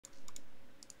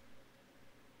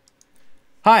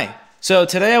Hi. So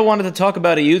today I wanted to talk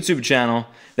about a YouTube channel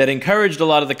that encouraged a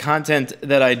lot of the content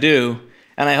that I do,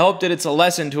 and I hope that it's a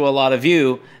lesson to a lot of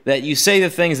you that you say the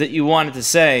things that you wanted to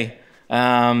say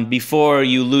before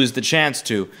you lose the chance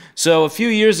to. So a few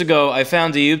years ago, I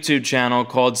found a YouTube channel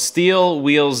called Steel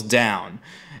Wheels Down.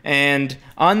 And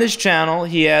on this channel,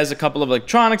 he has a couple of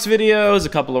electronics videos, a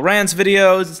couple of rants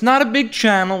videos. It's not a big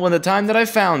channel. When the time that I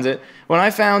found it,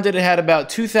 it had about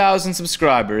 2,000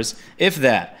 subscribers, if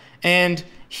that. And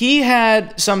he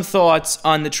had some thoughts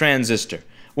on the transistor.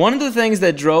 One of the things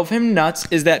that drove him nuts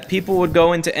is that people would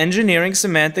go into engineering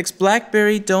semantics.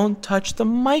 BlackBerry, don't touch the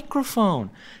microphone.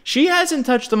 She hasn't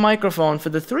touched the microphone for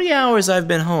the 3 hours I've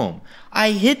been home.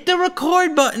 I hit the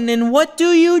record button and what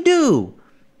do you do?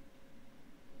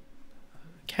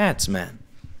 Cats, man.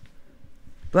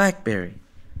 BlackBerry,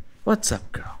 what's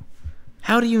up, girl?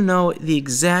 How do you know the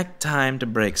exact time to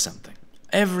break something?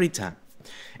 Every time.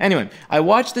 Anyway, I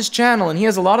watch this channel and he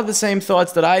has a lot of the same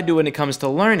thoughts that I do when it comes to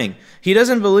learning. He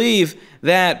doesn't believe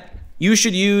that you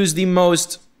should use the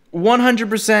most 100%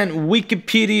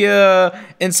 Wikipedia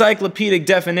encyclopedic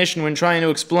definition when trying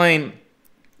to explain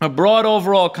a broad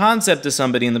overall concept to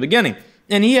somebody in the beginning.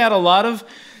 And he had a lot of...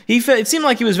 It seemed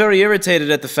like he was very irritated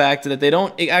at the fact that they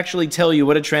don't actually tell you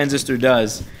what a transistor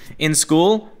does in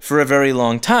school for a very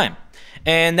long time.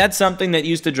 And that's something that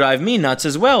used to drive me nuts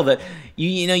as well, that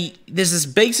there's this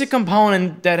basic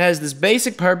component that has this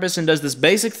basic purpose and does this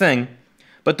basic thing,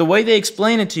 but the way they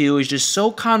explain it to you is just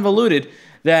so convoluted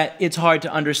that it's hard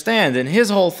to understand. And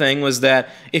his whole thing was that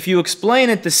if you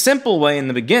explain it the simple way in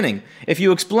the beginning, if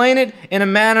you explain it in a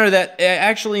manner that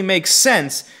actually makes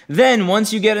sense, then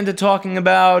once you get into talking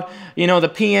about, the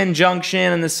PN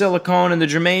junction and the silicone and the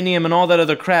germanium and all that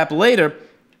other crap later,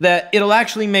 that it'll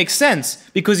actually make sense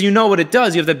because you know what it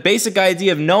does. You have the basic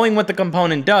idea of knowing what the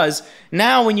component does.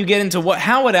 Now when you get into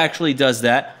how it actually does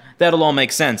that, that'll all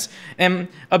make sense. And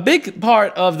a big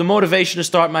part of the motivation to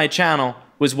start my channel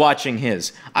was watching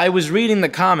his. I was reading the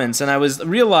comments and I was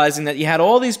realizing that you had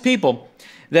all these people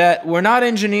that were not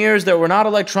engineers, that were not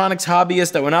electronics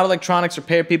hobbyists, that were not electronics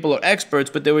repair people or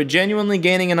experts, but they were genuinely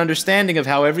gaining an understanding of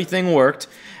how everything worked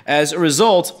as a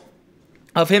result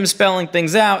of him spelling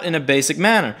things out in a basic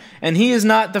manner. And he is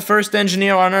not the first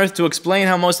engineer on earth to explain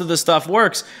how most of this stuff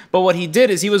works, but what he did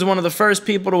is he was one of the first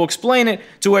people to explain it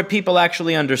to where people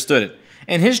actually understood it.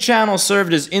 And his channel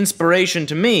served as inspiration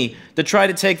to me to try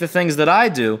to take the things that I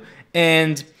do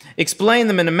and explain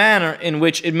them in a manner in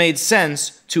which it made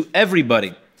sense to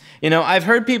everybody. I've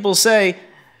heard people say,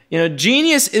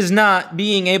 genius is not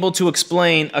being able to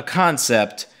explain a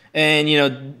concept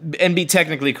and be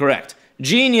technically correct.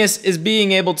 Genius is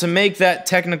being able to make that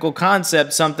technical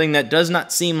concept something that does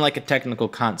not seem like a technical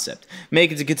concept.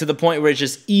 Make it to get to the point where it's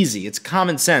just easy. It's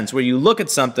common sense, where you look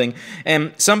at something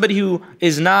and somebody who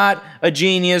is not a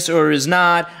genius or is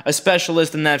not a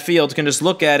specialist in that field can just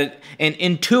look at it and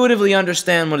intuitively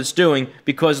understand what it's doing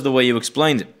because of the way you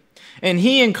explained it. And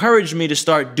he encouraged me to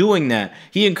start doing that.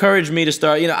 He encouraged me to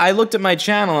start, I looked at my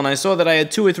channel and I saw that I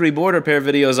had 2 or 3 board repair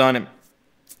videos on it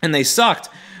and they sucked.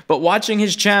 But watching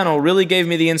his channel really gave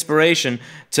me the inspiration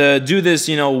to do this,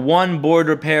 1 board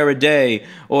repair a day,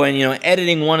 or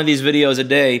editing one of these videos a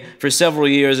day for several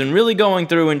years, and really going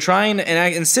through and trying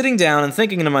and sitting down and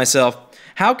thinking to myself,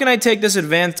 how can I take this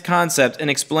advanced concept and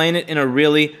explain it in a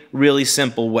really, really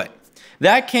simple way?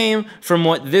 That came from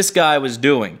what this guy was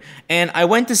doing, and I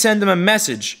went to send him a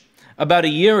message about a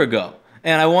year ago,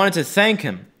 and I wanted to thank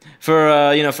him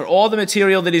for for all the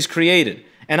material that he's created.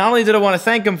 And not only did I want to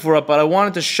thank him for it, but I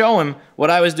wanted to show him what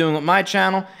I was doing with my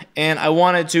channel, and I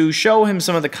wanted to show him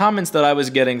some of the comments that I was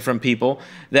getting from people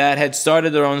that had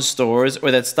started their own stores or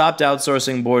that stopped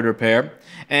outsourcing board repair.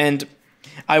 And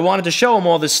I wanted to show him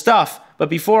all this stuff, but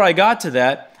before I got to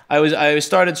that, I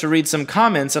started to read some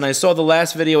comments, and I saw the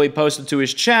last video he posted to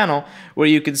his channel where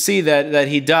you could see that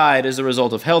he died as a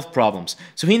result of health problems.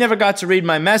 So he never got to read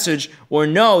my message or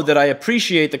know that I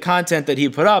appreciate the content that he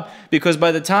put up, because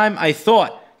by the time I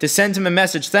thought to send him a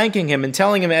message thanking him and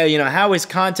telling him how his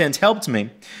content helped me,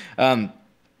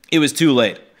 it was too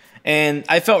late. And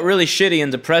I felt really shitty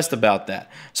and depressed about that.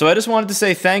 So I just wanted to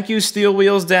say thank you, Steel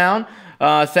Wheels Down.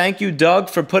 Thank you,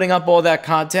 Doug, for putting up all that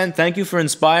content. Thank you for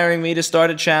inspiring me to start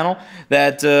a channel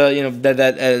that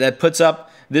that puts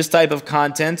up this type of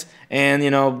content. And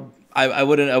I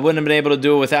wouldn't have been able to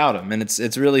do it without him. And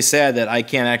it's really sad that I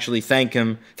can't actually thank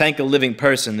a living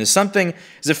person. There's something,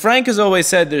 as Frank has always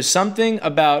said, there's something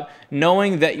about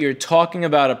knowing that you're talking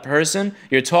about a person,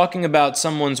 you're talking about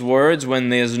someone's words when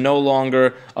there's no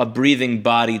longer a breathing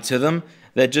body to them,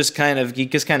 that just kind of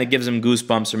gives him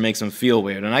goosebumps or makes him feel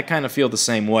weird. And I kind of feel the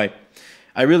same way.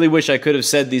 I really wish I could have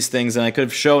said these things and I could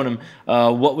have shown him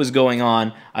what was going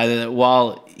on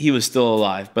while he was still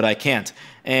alive, but I can't.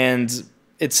 And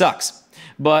it sucks.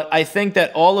 But I think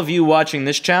that all of you watching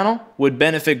this channel would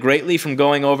benefit greatly from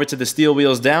going over to the Steel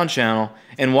Wheels Down channel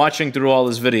and watching through all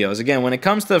his videos. Again, when it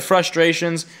comes to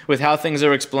frustrations with how things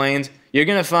are explained, you're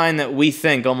going to find that we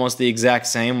think almost the exact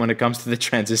same when it comes to the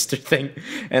transistor thing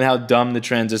and how dumb the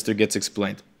transistor gets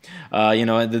explained. You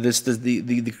know, this is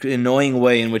the annoying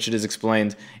way in which it is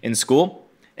explained in school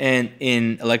and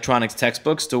in electronics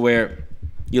textbooks, to where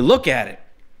you look at it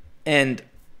and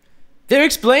they're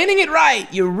explaining it right.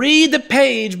 You read the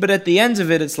page, but at the end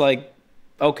of it, it's like,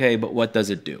 okay, but what does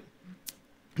it do?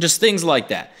 Just things like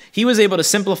that. He was able to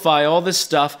simplify all this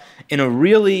stuff in a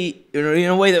way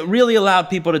that really allowed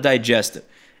people to digest it.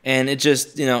 And it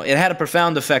just, you know, it had a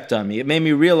profound effect on me. It made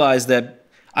me realize that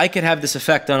I could have this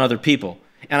effect on other people.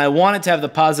 And I wanted to have the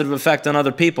positive effect on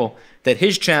other people that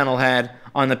his channel had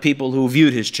on the people who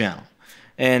viewed his channel.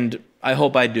 And I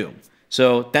hope I do.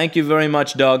 So thank you very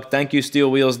much, Doug. Thank you, Steel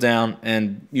Wheels Down.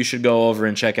 And you should go over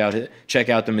and check out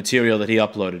the material that he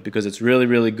uploaded, because it's really,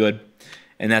 really good.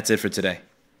 And that's it for today.